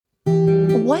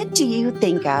What do you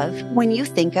think of when you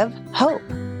think of hope?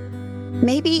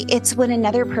 Maybe it's when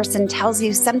another person tells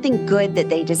you something good that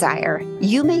they desire.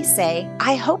 You may say,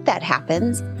 I hope that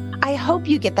happens. I hope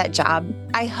you get that job.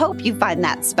 I hope you find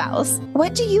that spouse.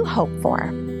 What do you hope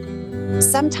for?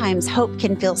 Sometimes hope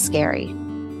can feel scary,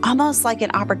 almost like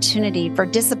an opportunity for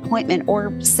disappointment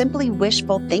or simply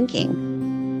wishful thinking.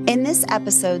 In this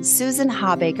episode, Susan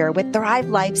Habegger with Thrive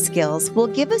Life Skills will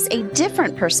give us a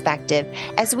different perspective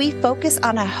as we focus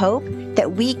on a hope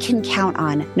that we can count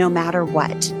on no matter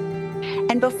what.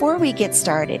 And before we get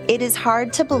started, it is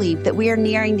hard to believe that we are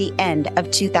nearing the end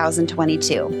of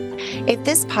 2022. If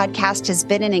this podcast has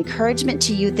been an encouragement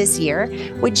to you this year,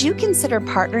 would you consider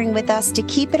partnering with us to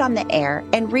keep it on the air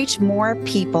and reach more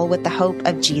people with the hope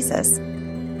of Jesus?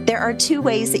 There are two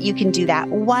ways that you can do that.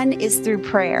 One is through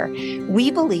prayer. We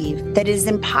believe that it is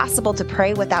impossible to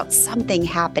pray without something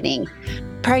happening.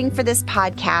 Praying for this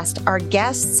podcast, our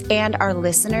guests, and our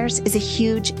listeners is a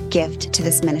huge gift to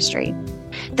this ministry.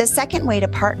 The second way to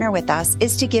partner with us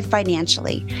is to give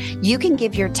financially. You can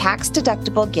give your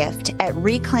tax-deductible gift at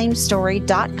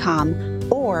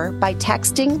reclaimstory.com or by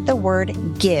texting the word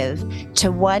GIVE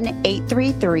to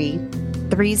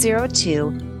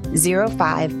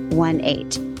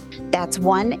 1-833-302-0518. That's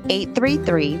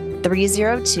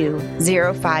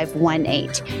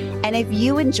 1-833-302-0518. And if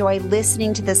you enjoy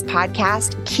listening to this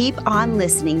podcast, keep on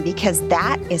listening because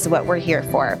that is what we're here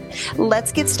for.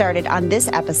 Let's get started on this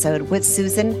episode with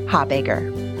Susan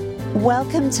Habegger.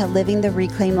 Welcome to Living the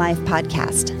Reclaim Life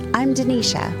podcast. I'm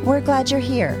Denisha. We're glad you're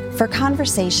here for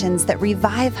conversations that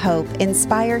revive hope,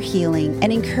 inspire healing,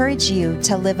 and encourage you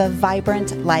to live a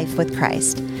vibrant life with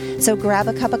Christ. So grab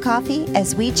a cup of coffee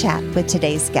as we chat with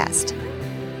today's guest.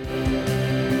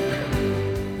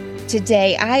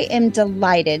 Today, I am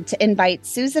delighted to invite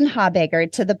Susan Habegger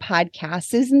to the podcast.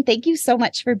 Susan, thank you so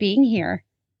much for being here.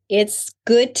 It's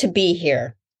good to be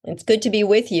here. It's good to be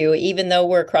with you, even though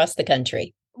we're across the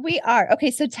country. We are.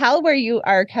 Okay, so tell where you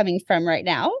are coming from right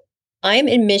now. I'm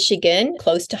in Michigan,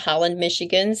 close to Holland,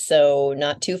 Michigan, so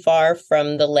not too far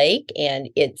from the lake, and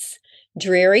it's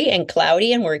dreary and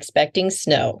cloudy, and we're expecting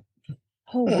snow.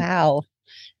 Oh, wow.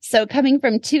 So coming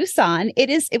from Tucson, it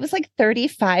was like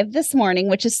 35 this morning,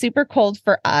 which is super cold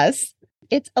for us.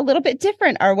 It's a little bit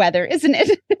different, our weather, isn't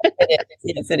it? It is.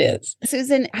 Yes, it is.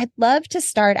 Susan, I'd love to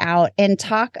start out and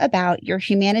talk about your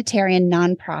humanitarian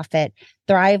nonprofit,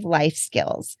 Thrive Life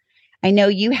Skills. I know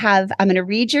you have, I'm going to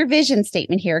read your vision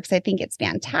statement here because I think it's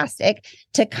fantastic,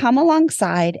 to come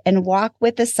alongside and walk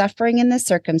with the suffering and the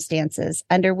circumstances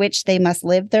under which they must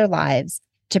live their lives,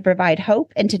 to provide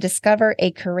hope and to discover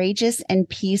a courageous and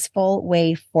peaceful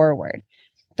way forward.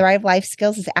 Thrive Life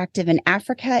Skills is active in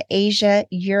Africa, Asia,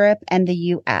 Europe, and the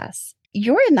U.S.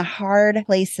 You're in the hard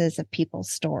places of people's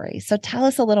stories. So tell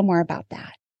us a little more about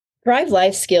that. Thrive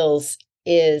Life Skills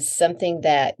is something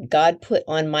that God put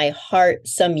on my heart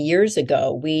some years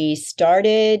ago. We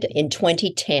started in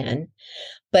 2010.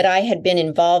 But I had been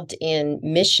involved in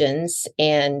missions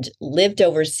and lived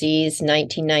overseas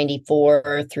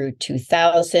 1994 through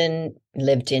 2000,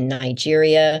 lived in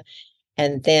Nigeria,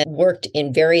 and then worked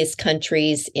in various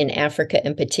countries in Africa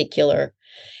in particular.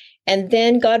 And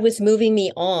then God was moving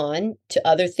me on to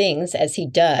other things as he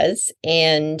does.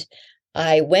 And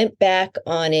I went back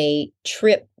on a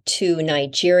trip to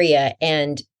Nigeria,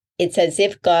 and it's as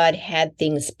if God had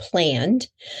things planned.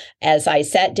 As I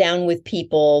sat down with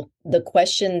people, the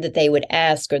question that they would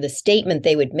ask or the statement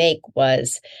they would make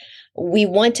was, we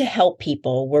want to help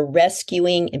people. We're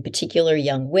rescuing, in particular,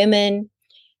 young women,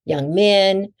 young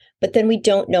men, but then we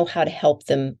don't know how to help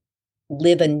them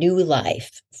live a new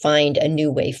life, find a new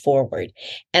way forward.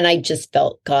 And I just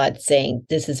felt God saying,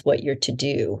 this is what you're to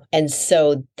do. And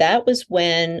so that was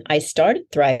when I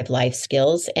started Thrive Life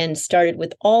Skills and started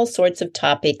with all sorts of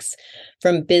topics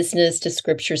from business to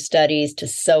scripture studies to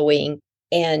sewing,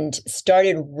 and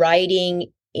started writing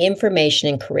information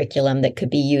and curriculum that could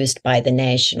be used by the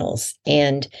nationals.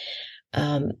 And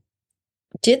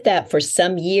did that for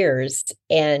some years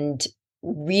and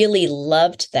really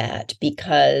loved that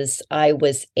because I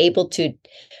was able to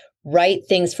write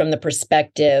things from the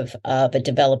perspective of a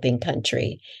developing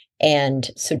country.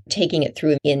 And so taking it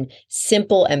through in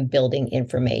simple and building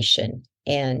information.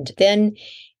 And then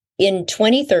in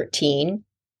 2013,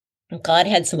 God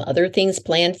had some other things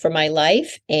planned for my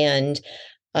life. And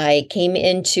I came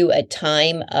into a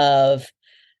time of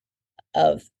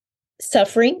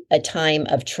suffering, a time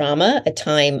of trauma, a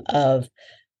time of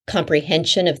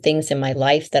comprehension of things in my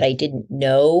life that I didn't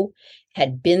know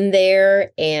had been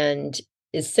there. And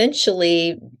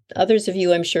essentially, others of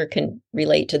you, I'm sure, can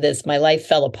relate to this. My life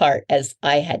fell apart as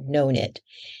I had known it.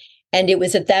 And it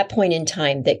was at that point in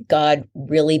time that God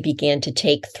really began to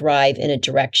take Thrive in a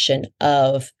direction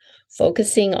of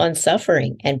focusing on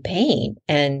suffering and pain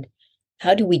and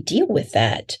how do we deal with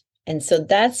that? And so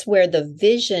that's where the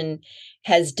vision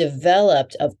has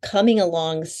developed of coming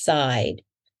alongside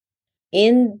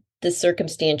in the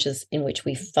circumstances in which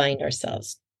we find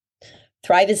ourselves.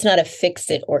 Thrive is not a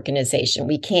fix-it organization.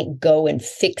 We can't go and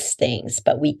fix things,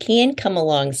 but we can come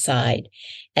alongside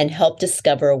and help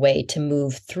discover a way to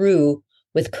move through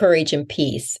with courage and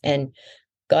peace. And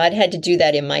God had to do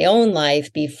that in my own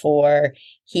life before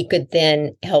he could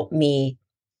then help me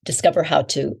discover how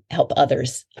to help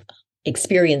others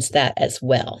experience that as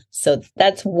well. So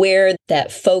that's where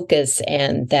that focus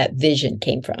and that vision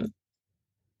came from.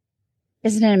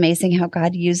 Isn't it amazing how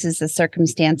God uses the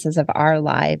circumstances of our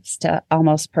lives to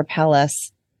almost propel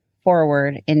us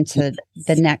forward into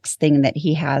the next thing that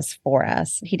he has for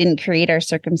us? He didn't create our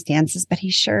circumstances, but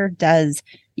he sure does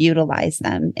utilize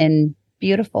them in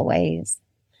beautiful ways.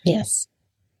 Yes.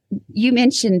 You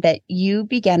mentioned that you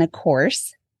began a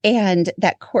course, and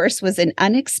that course was an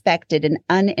unexpected and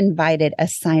uninvited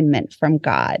assignment from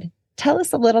God. Tell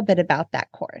us a little bit about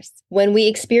that course. When we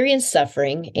experience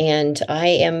suffering, and I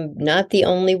am not the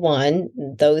only one,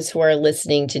 those who are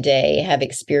listening today have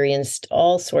experienced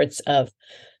all sorts of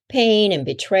pain and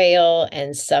betrayal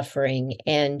and suffering.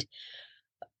 And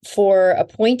for a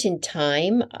point in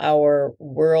time, our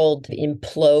world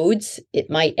implodes. It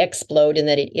might explode in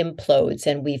that it implodes,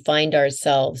 and we find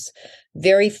ourselves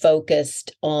very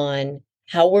focused on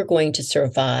how we're going to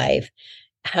survive,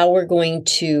 how we're going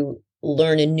to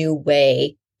learn a new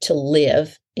way to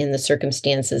live in the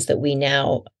circumstances that we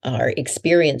now are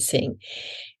experiencing.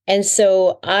 And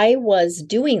so I was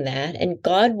doing that, and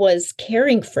God was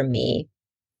caring for me.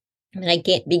 And I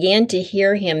began to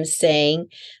hear him saying,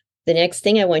 the next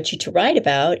thing I want you to write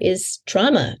about is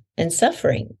trauma and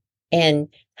suffering and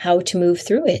how to move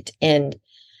through it. And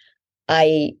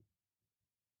I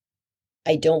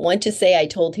don't want to say I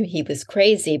told him he was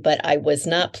crazy, but I was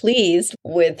not pleased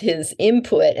with his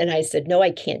input. And I said, no,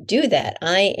 I can't do that.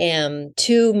 I am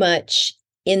too much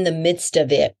in the midst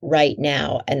of it right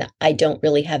now, and I don't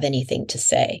really have anything to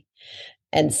say.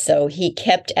 And so he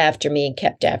kept after me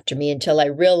until I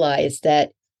realized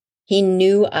that he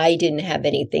knew I didn't have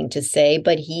anything to say,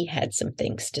 but he had some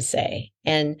things to say.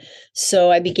 And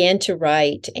so I began to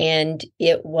write, and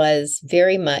it was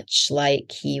very much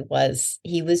like he was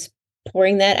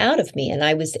pouring that out of me. And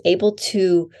I was able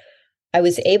to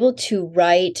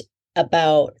write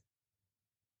about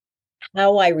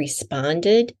how I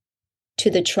responded to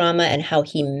the trauma and how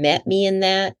he met me in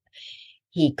that.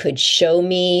 He could show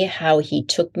me how he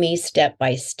took me step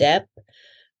by step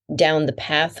down the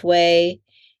pathway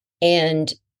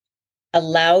and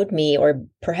allowed me, or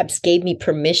perhaps gave me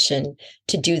permission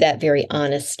to do that very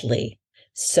honestly,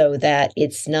 so that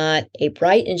it's not a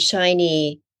bright and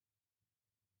shiny,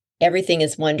 everything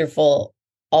is wonderful,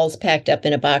 all's packed up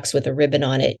in a box with a ribbon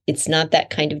on it. It's not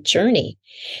that kind of journey.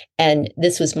 And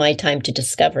this was my time to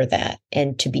discover that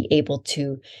and to be able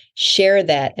to share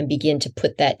that and begin to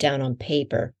put that down on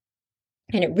paper.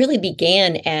 And it really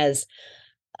began as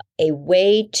a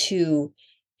way to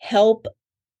help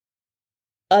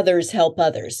others,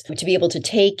 to be able to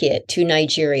take it to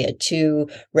Nigeria, to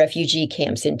refugee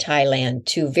camps in Thailand,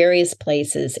 to various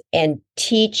places, and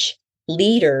teach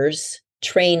leaders,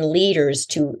 train leaders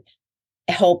to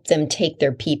help them take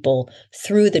their people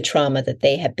through the trauma that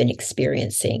they have been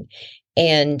experiencing.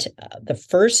 And the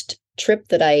first trip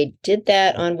that I did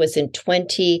that on was in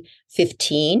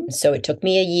 2015. So it took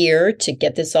me a year to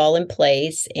get this all in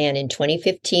place. And in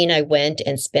 2015, I went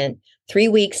and spent 3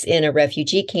 weeks in a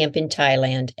refugee camp in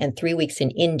Thailand and 3 weeks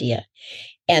in India.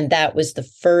 And that was the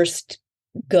first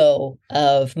go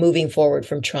of moving forward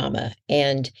from trauma.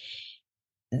 And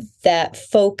that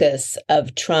focus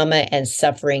of trauma and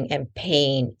suffering and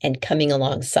pain and coming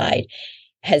alongside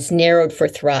has narrowed for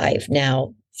Thrive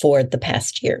now for the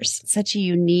past years. Such a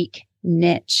unique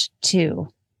niche too,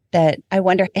 that I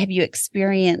wonder, have you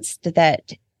experienced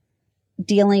that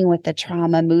dealing with the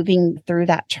trauma, moving through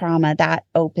that trauma, that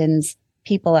opens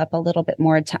people up a little bit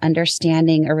more to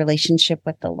understanding a relationship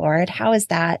with the Lord? How has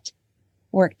that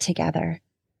worked together?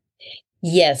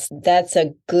 Yes, that's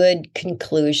a good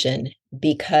conclusion,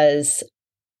 because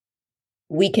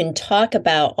we can talk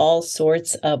about all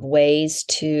sorts of ways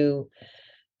to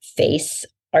face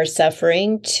our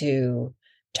suffering, to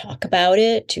talk about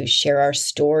it, to share our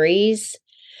stories.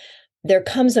 There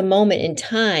comes a moment in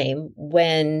time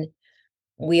when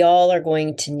we all are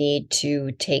going to need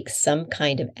to take some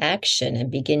kind of action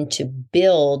and begin to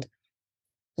build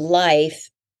life,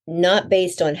 not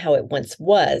based on how it once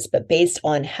was, but based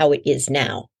on how it is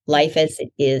now. life as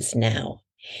it is now.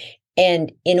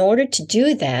 And in order to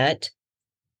do that,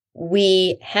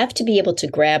 we have to be able to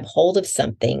grab hold of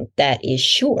something that is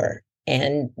sure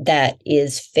and that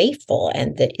is faithful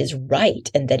and that is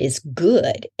right and that is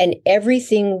good. And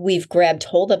everything we've grabbed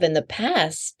hold of in the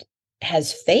past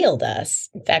has failed us.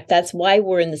 In fact, that's why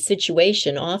we're in the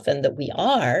situation often that we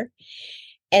are.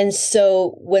 And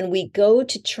so when we go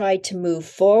to try to move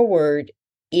forward,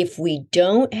 if we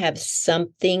don't have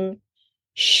something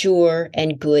sure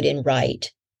and good and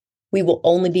right, we will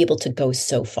only be able to go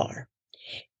so far.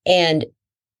 And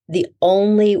the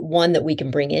only one that we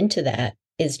can bring into that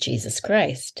is Jesus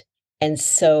Christ. And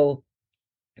so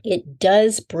it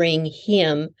does bring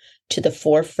him to the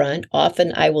forefront.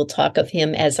 Often I will talk of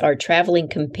him as our traveling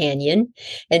companion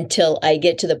until I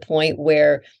get to the point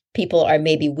where people are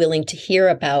maybe willing to hear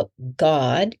about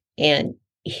God and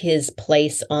his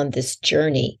place on this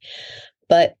journey.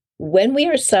 But when we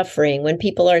are suffering, when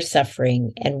people are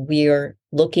suffering and we're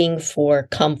looking for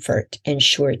comfort and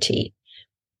surety,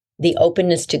 the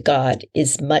openness to God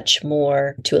is much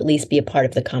more to at least be a part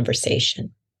of the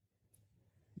conversation.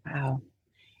 Wow.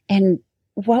 And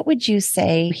what would you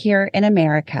say here in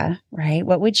America, right?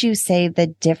 What would you say the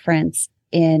difference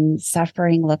in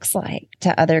suffering looks like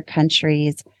to other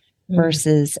countries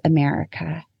versus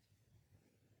America?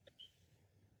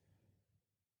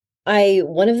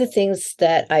 One of the things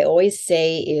that I always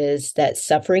say is that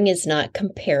suffering is not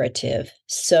comparative.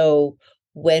 So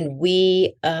when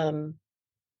we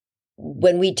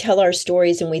tell our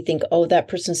stories and we think, oh, that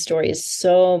person's story is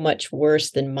so much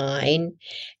worse than mine,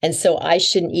 and so I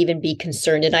shouldn't even be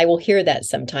concerned. And I will hear that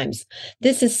sometimes.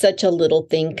 This is such a little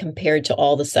thing compared to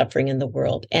all the suffering in the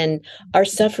world. And our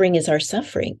suffering is our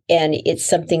suffering. And it's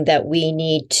something that we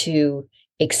need to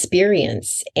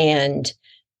experience and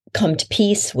come to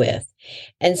peace with.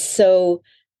 And so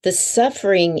the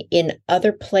suffering in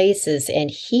other places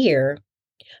and here,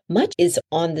 much is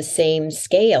on the same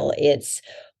scale.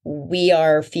 We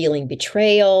are feeling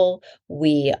betrayal.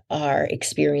 We are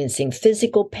experiencing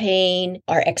physical pain.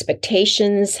 Our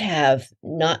expectations have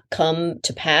not come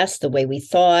to pass the way we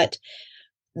thought.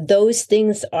 Those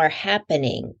things are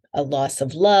happening. A loss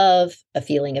of love, a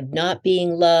feeling of not being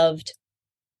loved,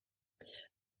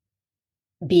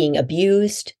 being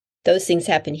abused. Those things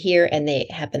happen here and they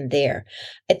happen there.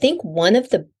 I think one of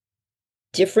the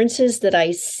differences that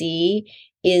I see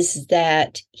is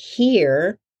that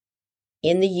here,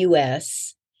 in the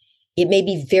US, it may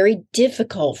be very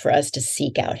difficult for us to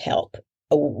seek out help.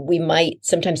 We might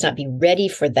sometimes not be ready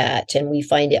for that, and we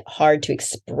find it hard to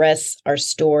express our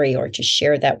story or to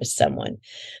share that with someone.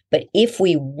 But if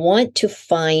we want to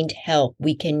find help,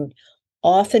 we can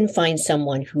often find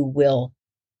someone who will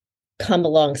come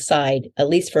alongside, at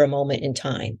least for a moment in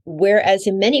time. Whereas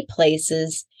in many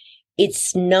places,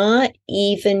 it's not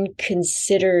even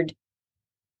considered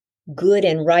good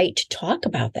and right to talk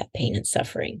about that pain and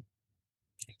suffering.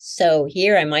 So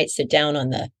here I might sit down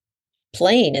on the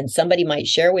plane and somebody might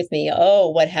share with me, oh,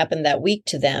 what happened that week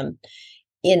to them.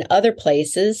 In other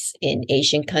places, in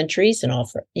Asian countries and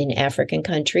in African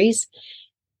countries,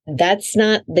 that's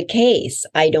not the case.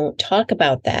 I don't talk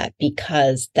about that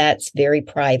because that's very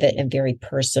private and very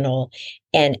personal.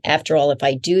 And after all, if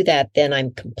I do that, then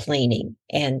I'm complaining.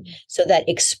 And so that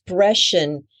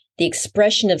expression, the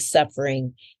expression of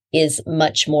suffering is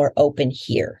much more open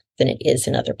here than it is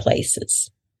in other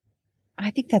places. I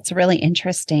think that's really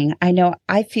interesting.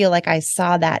 I feel like I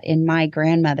saw that in my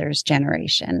grandmother's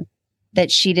generation, that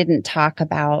she didn't talk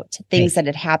about things that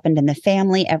had happened in the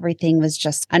family. Everything was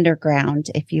just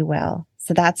underground, if you will.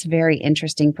 So that's very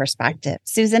interesting perspective.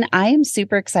 Susan, I am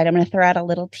super excited. I'm going to throw out a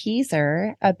little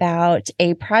teaser about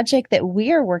a project that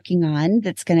we are working on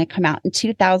that's going to come out in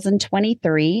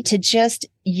 2023 to just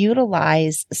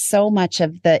utilize so much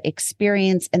of the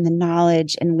experience and the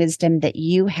knowledge and wisdom that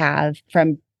you have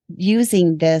from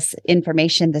using this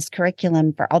information, this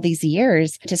curriculum for all these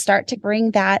years to start to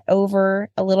bring that over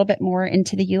a little bit more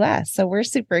into the US. So we're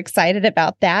super excited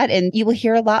about that. And you will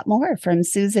hear a lot more from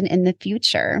Susan in the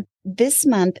future. This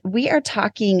month, we are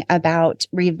talking about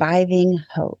reviving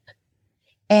hope.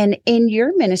 And in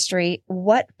your ministry,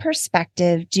 what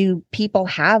perspective do people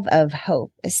have of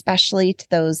hope, especially to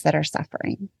those that are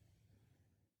suffering?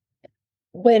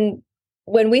 When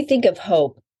we think of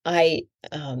hope,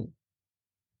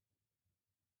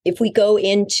 if we go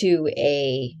into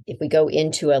a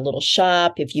little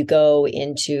shop, if you go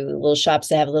into little shops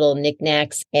that have little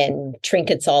knickknacks and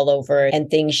trinkets all over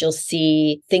and things, you'll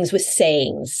see things with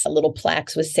sayings, little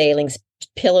plaques with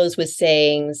pillows with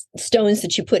sayings, stones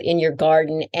that you put in your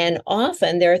garden. And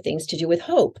often there are things to do with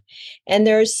hope. And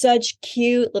there are such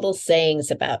cute little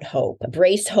sayings about hope.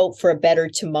 Embrace hope for a better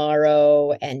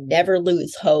tomorrow and never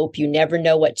lose hope. You never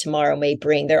know what tomorrow may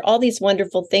bring. There are all these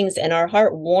wonderful things, and our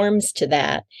heart warms to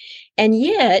that. And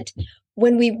yet,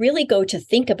 when we really go to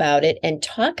think about it and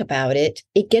talk about it,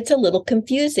 it gets a little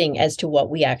confusing as to what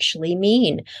we actually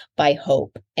mean by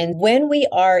hope. And when we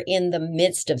are in the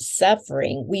midst of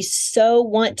suffering, we so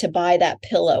want to buy that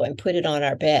pillow and put it on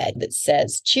our bed that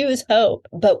says, choose hope.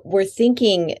 But we're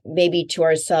thinking maybe to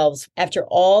ourselves, after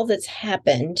all that's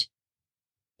happened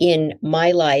in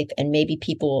my life, and maybe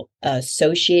people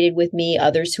associated with me,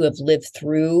 others who have lived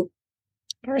through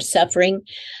our suffering,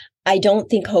 I don't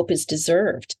think hope is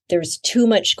deserved. There's too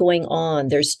much going on.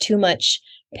 There's too much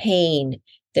pain.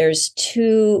 There's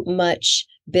too much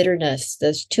bitterness.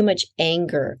 There's too much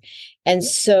anger. And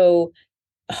so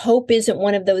hope isn't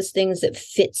one of those things that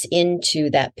fits into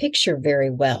that picture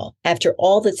very well. After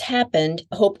all that's happened,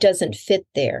 hope doesn't fit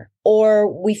there. Or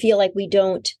we feel like we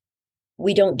don't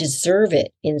deserve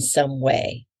it in some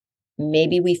way.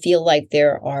 Maybe we feel like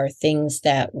there are things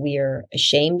that we're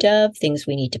ashamed of, things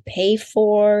we need to pay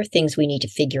for, things we need to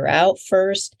figure out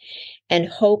first, and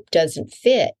hope doesn't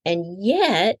fit. And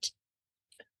yet,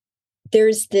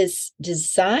 there's this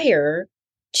desire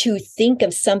to think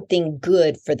of something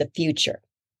good for the future.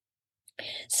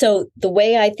 So the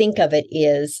way I think of it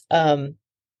is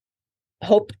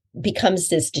hope becomes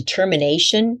this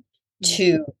determination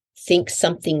to think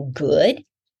something good.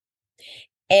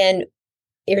 And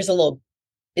it's a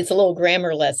little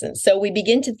grammar lesson. So we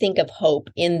begin to think of hope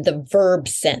in the verb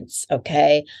sense.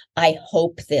 Okay. I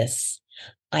hope this.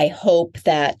 I hope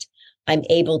that I'm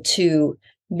able to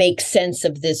make sense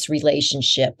of this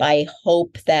relationship. I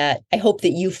hope that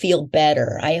you feel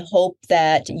better. I hope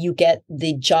that you get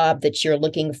the job that you're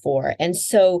looking for. And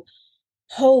so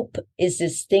hope is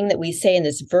this thing that we say, and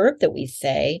this verb that we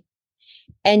say.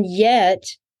 And yet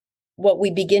what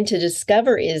we begin to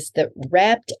discover is that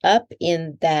wrapped up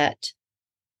in that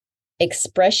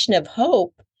expression of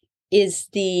hope is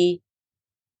the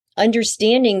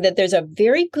understanding that there's a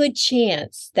very good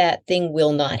chance that thing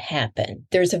will not happen.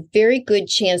 There's a very good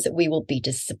chance that we will be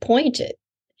disappointed.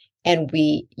 And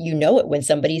you know it when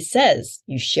somebody says,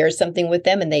 you share something with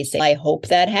them and they say, I hope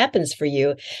that happens for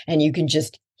you. And you can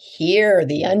just hear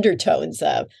the undertones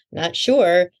of, not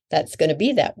sure that's going to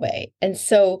be that way. And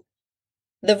so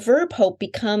the verb hope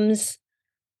becomes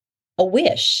a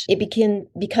wish. It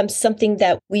becomes something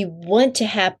that we want to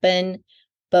happen,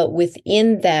 but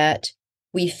within that,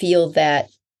 we feel that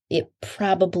it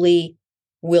probably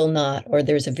will not, or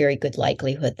there's a very good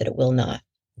likelihood that it will not.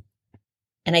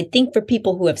 And I think for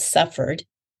people who have suffered,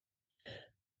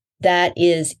 that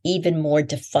is even more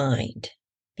defined,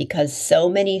 because so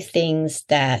many things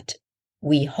that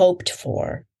we hoped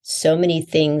for, so many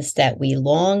things that we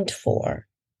longed for,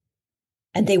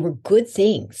 and they were good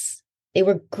things. They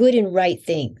were good and right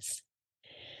things.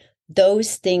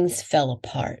 Those things fell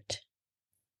apart.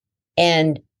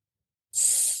 And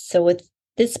so at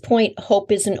this point,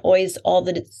 hope isn't always all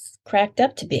that it's cracked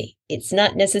up to be. It's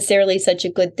not necessarily such a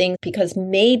good thing because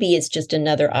maybe it's just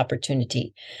another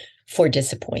opportunity for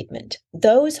disappointment.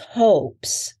 Those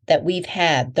hopes that we've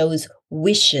had, those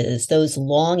wishes, those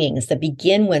longings that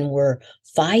begin when we're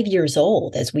 5 years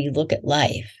old as we look at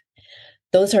life,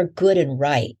 those are good and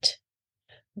right,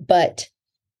 but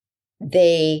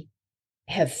they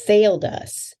have failed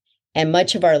us. And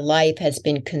much of our life has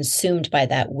been consumed by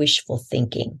that wishful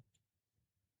thinking.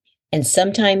 And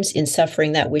sometimes in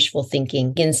suffering, that wishful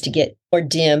thinking begins to get more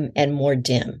dim and more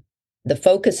dim. The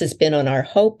focus has been on our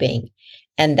hoping,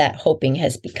 and that hoping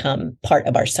has become part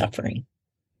of our suffering.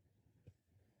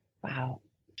 Wow.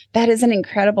 That is an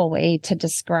incredible way to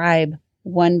describe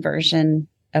one version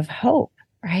of hope,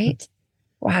 right?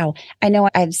 Wow. I know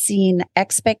I've seen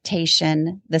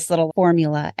expectation, this little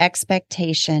formula,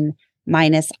 expectation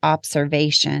minus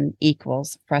observation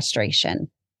equals frustration.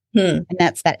 And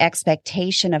that's that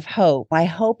expectation of hope. I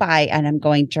hope and I'm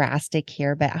going drastic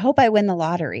here, but I hope I win the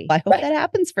lottery. I hope that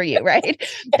happens for you, right?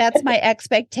 That's my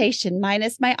expectation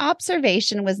minus my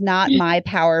observation was not my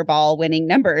Powerball winning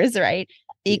numbers, right?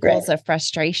 Equals a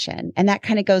frustration. And that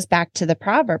kind of goes back to the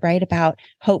proverb, right? About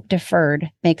hope deferred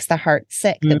makes the heart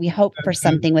sick, that we hope for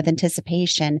something with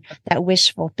anticipation, that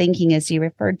wishful thinking, as you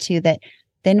referred to, that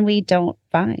then we don't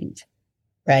find.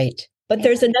 Right. But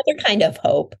there's another kind of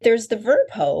hope. There's the verb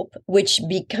hope, which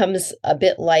becomes a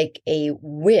bit like a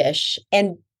wish.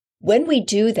 And When we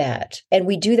do that, and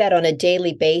we do that on a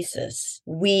daily basis,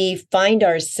 we find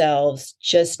ourselves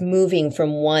just moving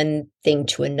from one thing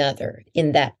to another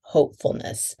in that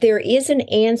hopefulness. There is an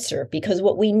answer, because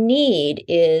what we need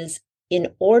is,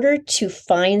 in order to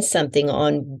find something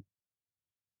on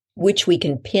which we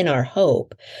can pin our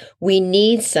hope, we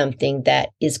need something that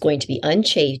is going to be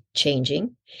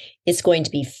unchanging, it's going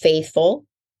to be faithful,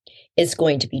 it's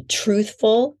going to be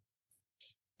truthful,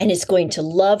 and it's going to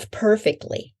love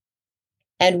perfectly.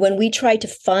 And when we try to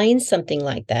find something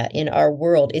like that in our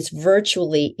world, it's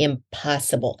virtually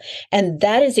impossible. And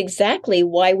that is exactly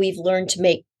why we've learned to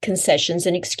make concessions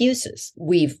and excuses.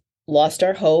 We've lost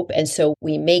our hope. And so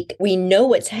we know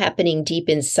what's happening deep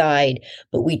inside,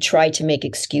 but we try to make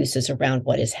excuses around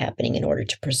what is happening in order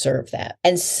to preserve that.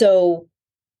 And so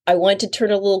I want to turn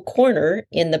a little corner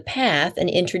in the path and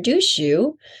introduce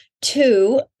you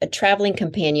to a traveling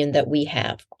companion that we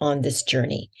have on this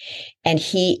journey. And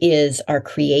he is our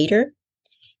creator.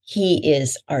 He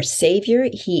is our savior.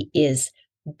 He is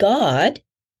God.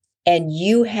 And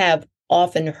you have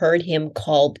often heard him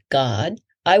called God.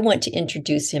 I want to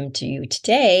introduce him to you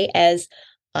today as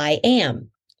I Am.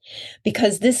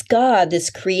 Because this God, this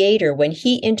creator, when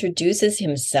he introduces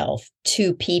himself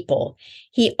to people,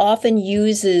 he often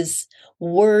uses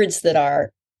words that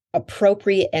are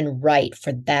appropriate and right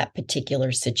for that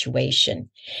particular situation.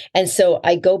 And so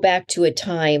I go back to a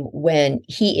time when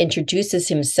he introduces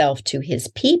himself to his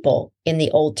people in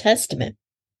the Old Testament.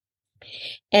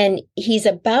 And he's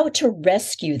about to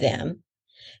rescue them.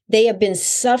 They have been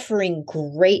suffering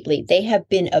greatly. They have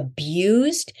been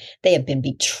abused. They have been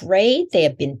betrayed. They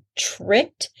have been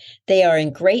tricked. They are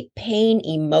in great pain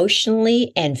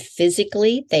emotionally and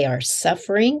physically. They are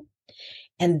suffering,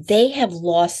 and they have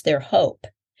lost their hope.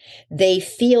 They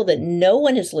feel that no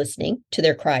one is listening to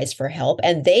their cries for help,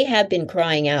 and they have been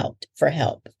crying out for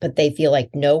help, but they feel like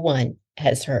no one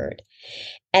has heard.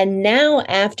 And now,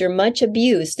 after much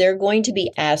abuse, they're going to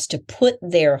be asked to put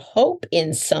their hope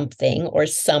in something or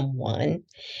someone.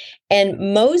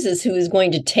 And Moses, who is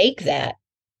going to take that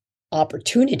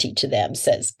opportunity to them,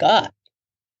 says, God,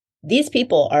 these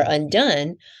people are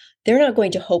undone. They're not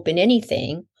going to hope in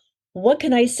anything. What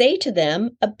can I say to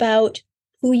them about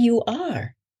who you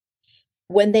are?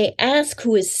 When they ask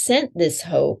who has sent this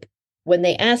hope, when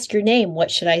they ask your name,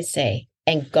 what should I say?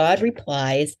 And God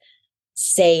replies,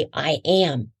 say, I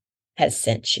am has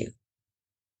sent you.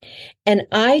 And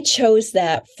I chose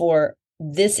that for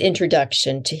this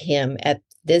introduction to him at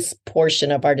this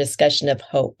portion of our discussion of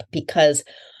hope, because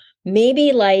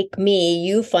maybe like me,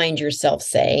 you find yourself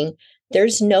saying,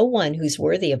 there's no one who's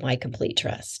worthy of my complete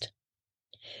trust.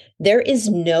 There is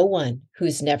no one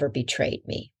who's never betrayed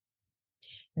me.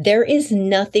 There is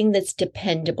nothing that's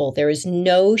dependable. There is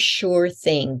no sure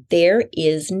thing. There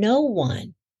is no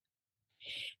one.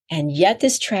 And yet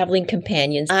this traveling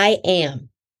companion, I Am,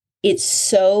 it's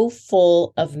so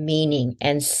full of meaning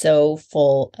and so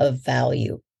full of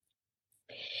value.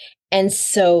 And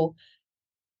so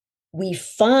we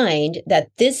find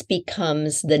that this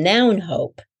becomes the noun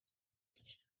hope.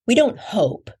 We don't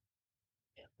hope.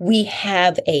 We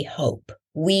have a hope.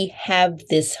 We have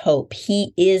this hope.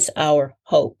 He is our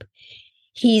hope.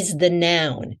 He's the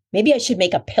noun. Maybe I should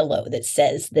make a pillow that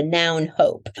says the noun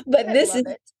hope. But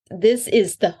this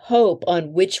is the hope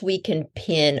on which we can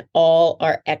pin all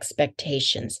our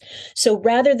expectations. So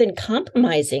rather than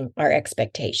compromising our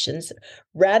expectations,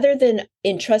 rather than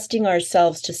entrusting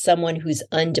ourselves to someone who's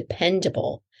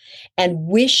undependable and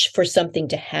wish for something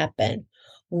to happen,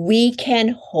 we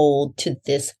can hold to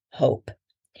this hope.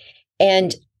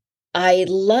 And I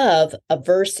love a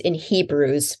verse in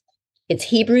Hebrews. It's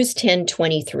Hebrews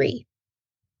 10:23.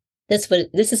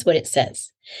 This is what it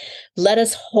says. Let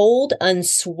us hold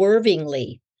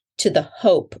unswervingly to the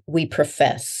hope we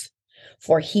profess,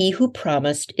 for he who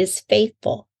promised is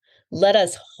faithful. Let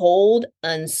us hold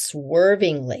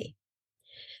unswervingly.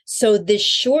 So this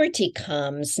surety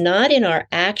comes not in our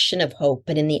action of hope,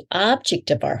 but in the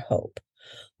object of our hope.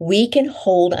 We can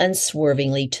hold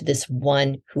unswervingly to this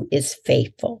one who is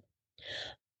faithful.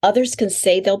 Others can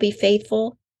say they'll be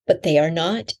faithful, but they are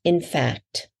not, in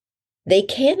fact. They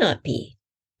cannot be.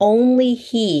 Only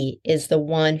he is the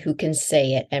one who can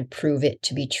say it and prove it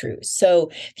to be true.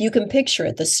 So if you can picture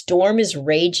it, the storm is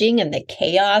raging and the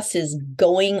chaos is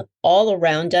going all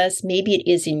around us. Maybe it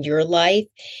is in your life.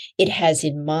 It has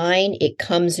in mine. It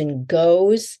comes and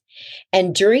goes.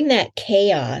 And during that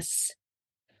chaos,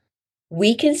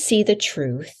 we can see the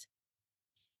truth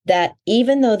that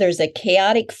even though there's a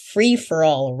chaotic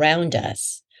free-for-all around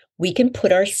us, we can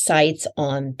put our sights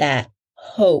on that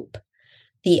hope,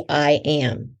 the I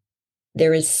Am.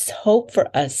 There is hope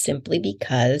for us simply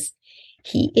because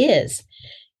He is.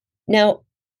 Now,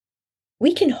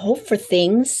 we can hope for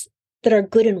things that are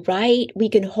good and right. We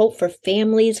can hope for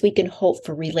families. We can hope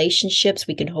for relationships.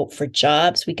 We can hope for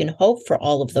jobs. We can hope for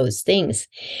all of those things.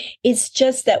 It's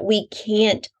just that we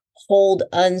can't hold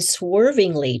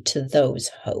unswervingly to those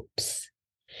hopes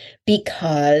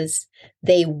because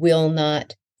they will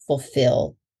not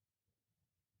fulfill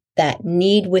that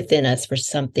need within us for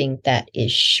something that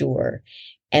is sure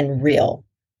and real.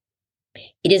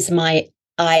 It is my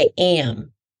I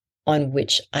am on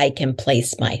which I can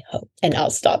place my hope. And I'll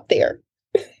stop there.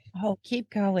 Oh, keep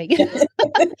going.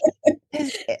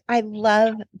 I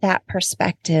love that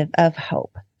perspective of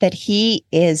hope, that he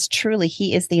is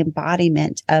the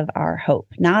embodiment of our hope,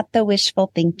 not the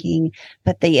wishful thinking,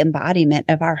 but the embodiment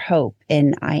of our hope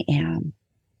in I am.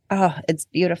 Oh, it's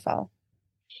beautiful.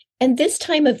 And this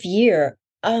time of year,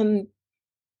 Denisha,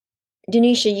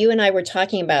 you and I were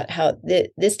talking about how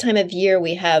this time of year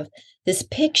we have this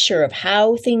picture of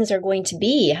how things are going to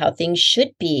be, how things should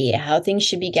be, how things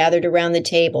should be gathered around the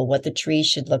table, what the tree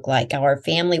should look like, how our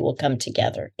family will come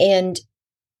together. And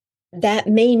that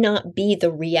may not be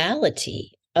the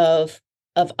reality of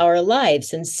our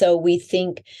lives. And so we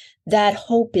think that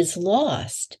hope is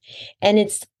lost. And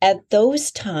it's at those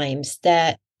times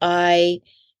that I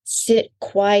sit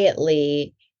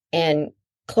quietly and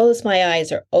close my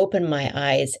eyes or open my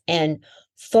eyes and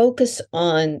focus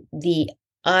on the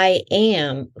I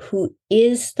am, who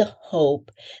is the hope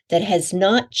that has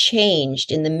not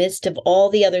changed in the midst of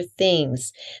all the other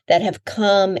things that have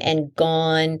come and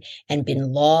gone and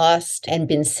been lost and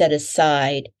been set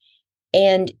aside.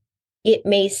 And it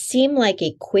may seem like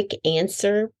a quick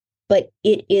answer, but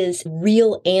it is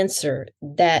real answer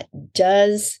that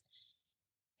does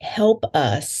help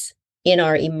us in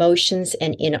our emotions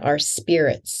and in our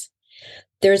spirits.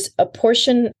 There's a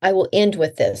portion, I will end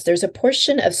with this. There's a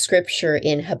portion of scripture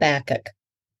in Habakkuk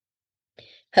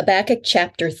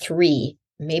chapter 3.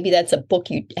 Maybe that's a book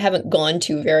you haven't gone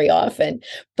to very often,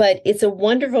 but it's a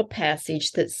wonderful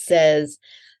passage that says,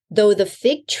 though the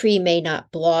fig tree may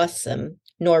not blossom,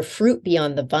 nor fruit be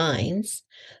on the vines,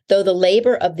 though the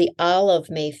labor of the olive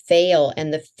may fail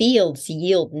and the fields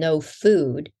yield no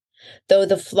food, though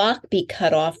the flock be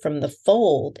cut off from the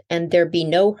fold and there be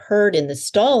no herd in the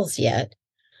stalls yet,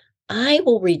 I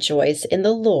will rejoice in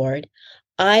the Lord.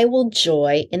 I will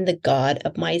joy in the God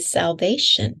of my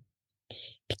salvation,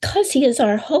 because he is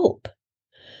our hope.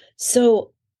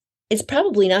 So it's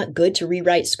probably not good to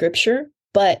rewrite scripture,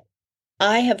 but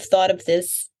I have thought of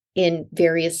this in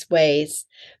various ways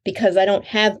because I don't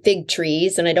have fig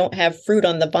trees and I don't have fruit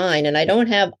on the vine and I don't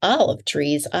have olive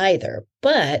trees either.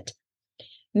 But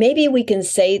maybe we can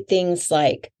say things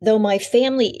like, though my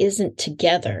family isn't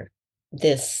together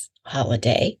this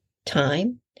holiday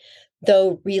time,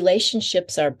 though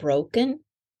relationships are broken,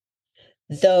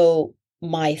 though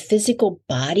my physical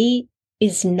body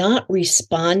is not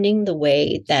responding the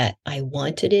way that I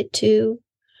wanted it to,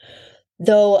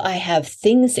 though I have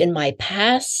things in my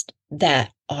past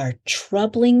that are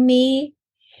troubling me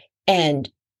and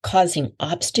causing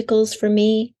obstacles for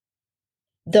me,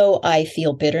 though I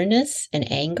feel bitterness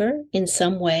and anger in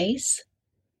some ways,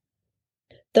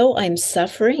 though I'm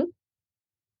suffering,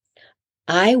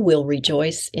 I will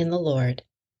rejoice in the Lord.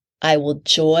 I will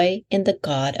joy in the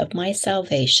God of my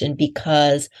salvation,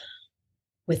 because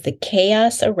with the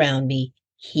chaos around me,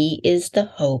 he is the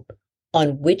hope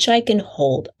on which I can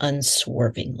hold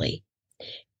unswervingly.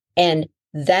 And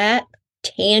that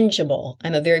tangible,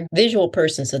 I'm a very visual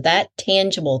person, so that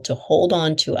tangible to hold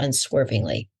on to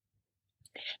unswervingly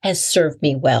has served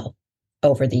me well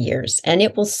over the years, and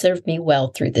it will serve me well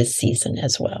through this season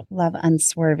as well. Love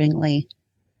unswervingly.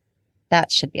 That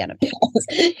should be on a page.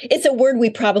 It's a word we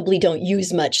probably don't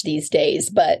use much these days,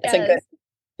 but it's a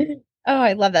good. Oh,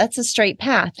 I love that. That's a straight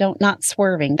path. Not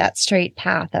swerving. That straight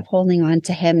path of holding on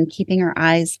to him, keeping our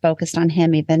eyes focused on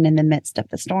him, even in the midst of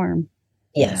the storm.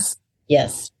 Yes.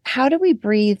 Yes. How do we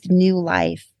breathe new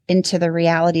life into the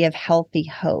reality of healthy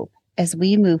hope as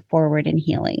we move forward in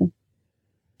healing?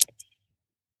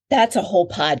 That's a whole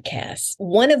podcast.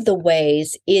 One of the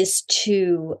ways is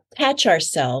to catch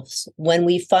ourselves when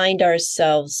we find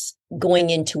ourselves going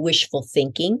into wishful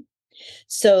thinking.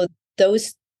 So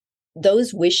those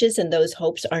wishes and those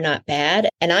hopes are not bad.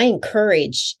 And I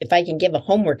encourage, if I can give a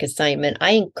homework assignment,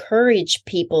 I encourage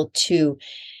people to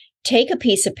take a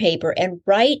piece of paper and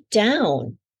write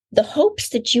down the hopes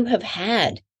that you have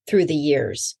had through the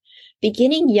years,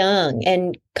 beginning young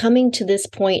and coming to this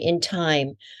point in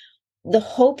time. The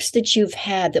hopes that you've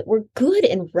had that were good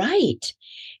and right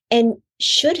and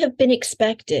should have been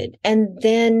expected. And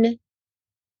then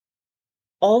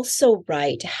also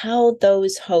write how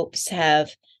those hopes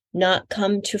have not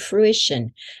come to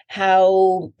fruition,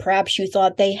 how perhaps you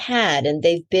thought they had and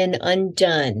they've been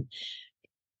undone.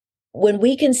 When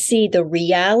we can see the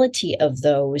reality of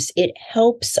those, it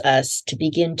helps us to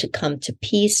begin to come to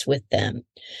peace with them.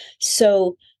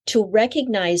 So to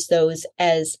recognize those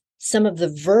as some of the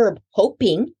verb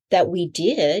hoping that we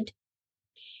did,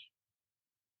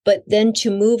 but then to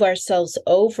move ourselves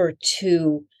over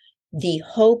to the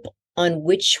hope on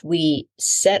which we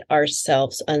set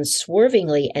ourselves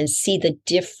unswervingly and see the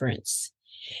difference.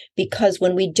 Because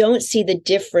when we don't see the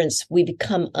difference, we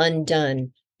become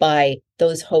undone by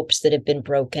those hopes that have been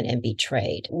broken and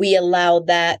betrayed. We allow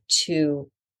that to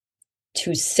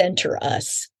center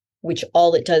us, which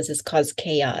all it does is cause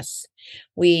chaos.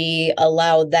 We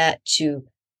allow that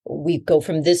we go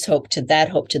from this hope to that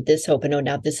hope to this hope. And oh,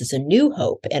 now this is a new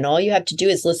hope. And all you have to do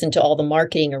is listen to all the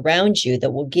marketing around you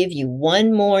that will give you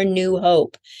one more new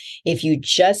hope if you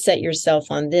just set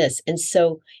yourself on this. And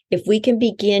so if we can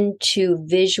begin to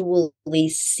visually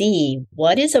see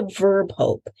what is a verb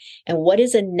hope and what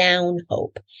is a noun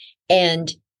hope,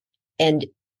 and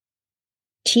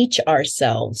teach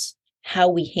ourselves how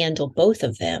we handle both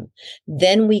of them,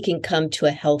 then we can come to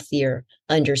a healthier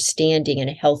understanding and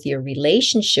a healthier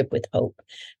relationship with hope,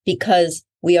 because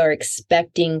we are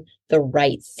expecting the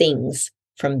right things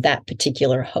from that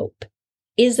particular hope.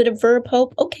 Is it a verb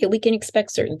hope? Okay, we can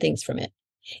expect certain things from it.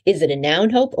 Is it a noun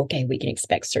hope? Okay, we can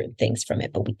expect certain things from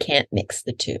it, but we can't mix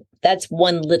the two. That's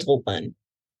one little one.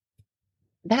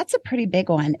 That's a pretty big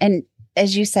one. And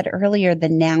as you said earlier, the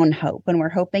noun hope, when we're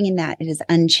hoping in that, it is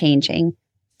unchanging,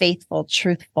 faithful,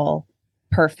 truthful,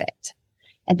 perfect.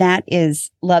 And that is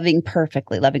loving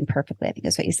perfectly, I think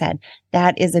is what you said.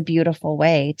 That is a beautiful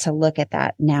way to look at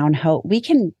that noun hope. We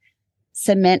can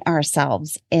cement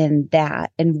ourselves in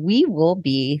that and we will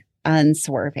be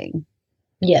unswerving.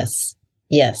 Yes.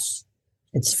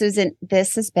 Susan,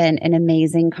 this has been an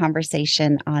amazing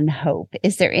conversation on hope.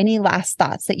 Is there any last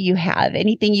thoughts that you have?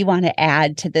 Anything you want to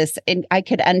add to this? And I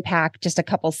could unpack just a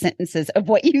couple sentences of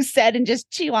what you said and just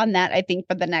chew on that, I think,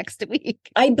 for the next week.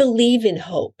 I believe in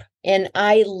hope. And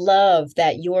I love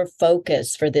that your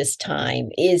focus for this time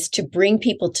is to bring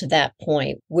people to that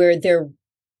point where they're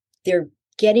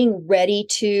getting ready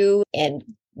to and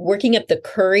working up the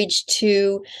courage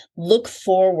to look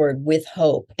forward with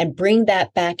hope and bring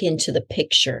that back into the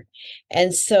picture.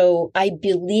 And so I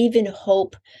believe in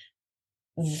hope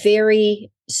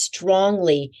very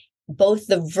strongly, both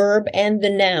the verb and the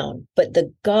noun, but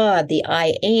the God, the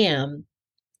I am,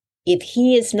 if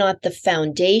he is not the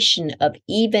foundation of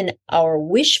even our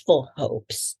wishful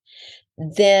hopes,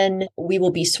 then we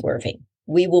will be swerving.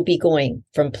 We will be going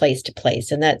from place to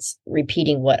place. And that's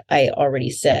repeating what I already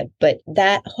said. But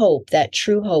that hope, that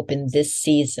true hope in this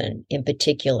season in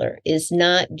particular, is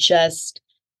not just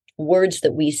words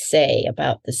that we say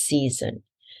about the season.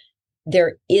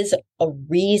 There is a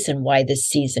reason why this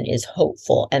season is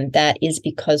hopeful. And that is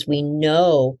because we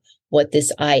know what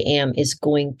this I am is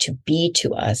going to be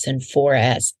to us and for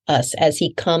us as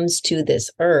he comes to this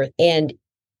earth and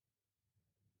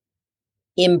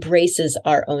embraces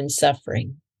our own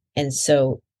suffering. And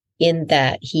so in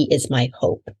that, he is my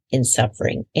hope in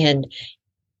suffering. And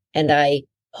I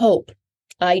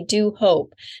do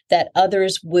hope that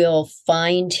others will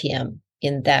find him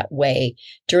in that way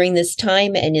during this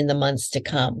time and in the months to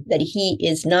come, that he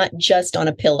is not just on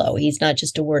a pillow. He's not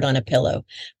just a word on a pillow,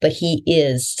 but he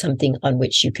is something on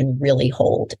which you can really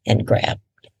hold and grab.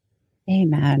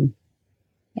 Amen.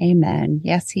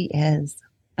 Yes, he is.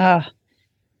 Oh,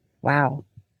 wow.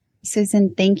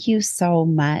 Susan, thank you so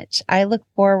much. I look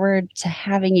forward to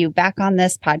having you back on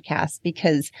this podcast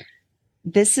because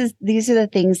these are the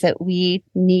things that we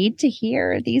need to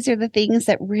hear. These are the things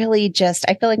that really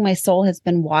I feel like my soul has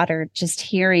been watered just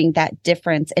hearing that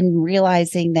difference and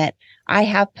realizing that I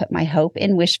have put my hope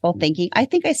in wishful thinking. I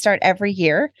think I start every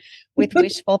year with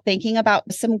wishful thinking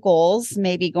about some goals,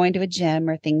 maybe going to a gym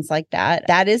or things like that.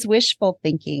 That is wishful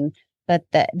thinking. But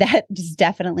that just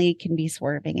definitely can be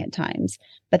swerving at times.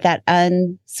 But that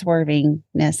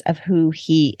unswervingness of who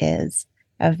he is,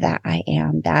 of that I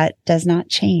am, that does not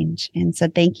change. And so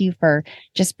thank you for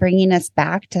just bringing us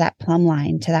back to that plumb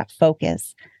line, to that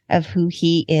focus of who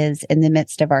he is in the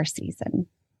midst of our season.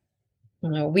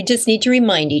 We just need to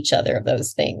remind each other of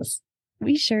those things.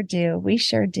 We sure do.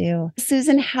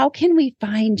 Susan, how can we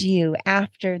find you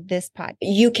after this podcast?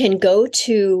 You can go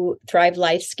to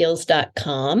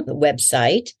thrivelifeskills.com, the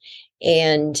website,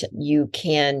 and you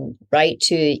can write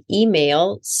to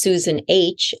email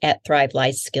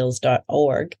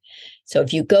susanh@thrivelifeskills.org. So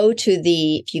if you go to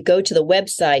the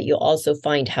website, you'll also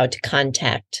find how to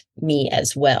contact me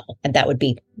as well. And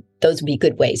those would be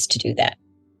good ways to do that.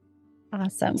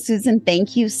 Awesome. Susan,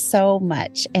 thank you so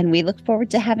much. And we look forward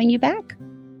to having you back.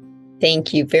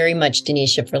 Thank you very much,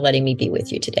 Denisha, for letting me be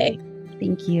with you today.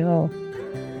 Thank you.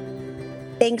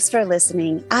 Thanks for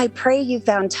listening. I pray you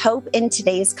found hope in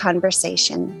today's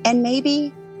conversation and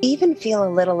maybe even feel a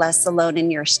little less alone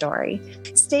in your story.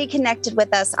 Stay connected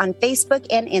with us on Facebook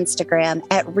and Instagram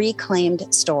at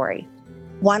Reclaimed Story.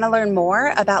 Want to learn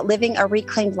more about living a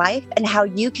reclaimed life and how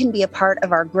you can be a part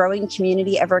of our growing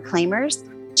community of reclaimers?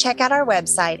 Check out our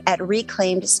website at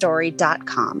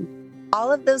reclaimedstory.com.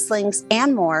 All of those links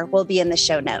and more will be in the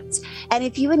show notes. And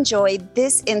if you enjoyed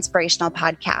this inspirational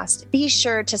podcast, be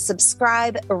sure to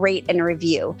subscribe, rate, and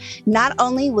review. Not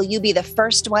only will you be the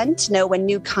first one to know when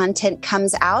new content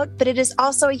comes out, but it is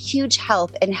also a huge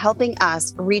help in helping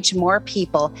us reach more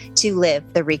people to live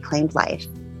the reclaimed life.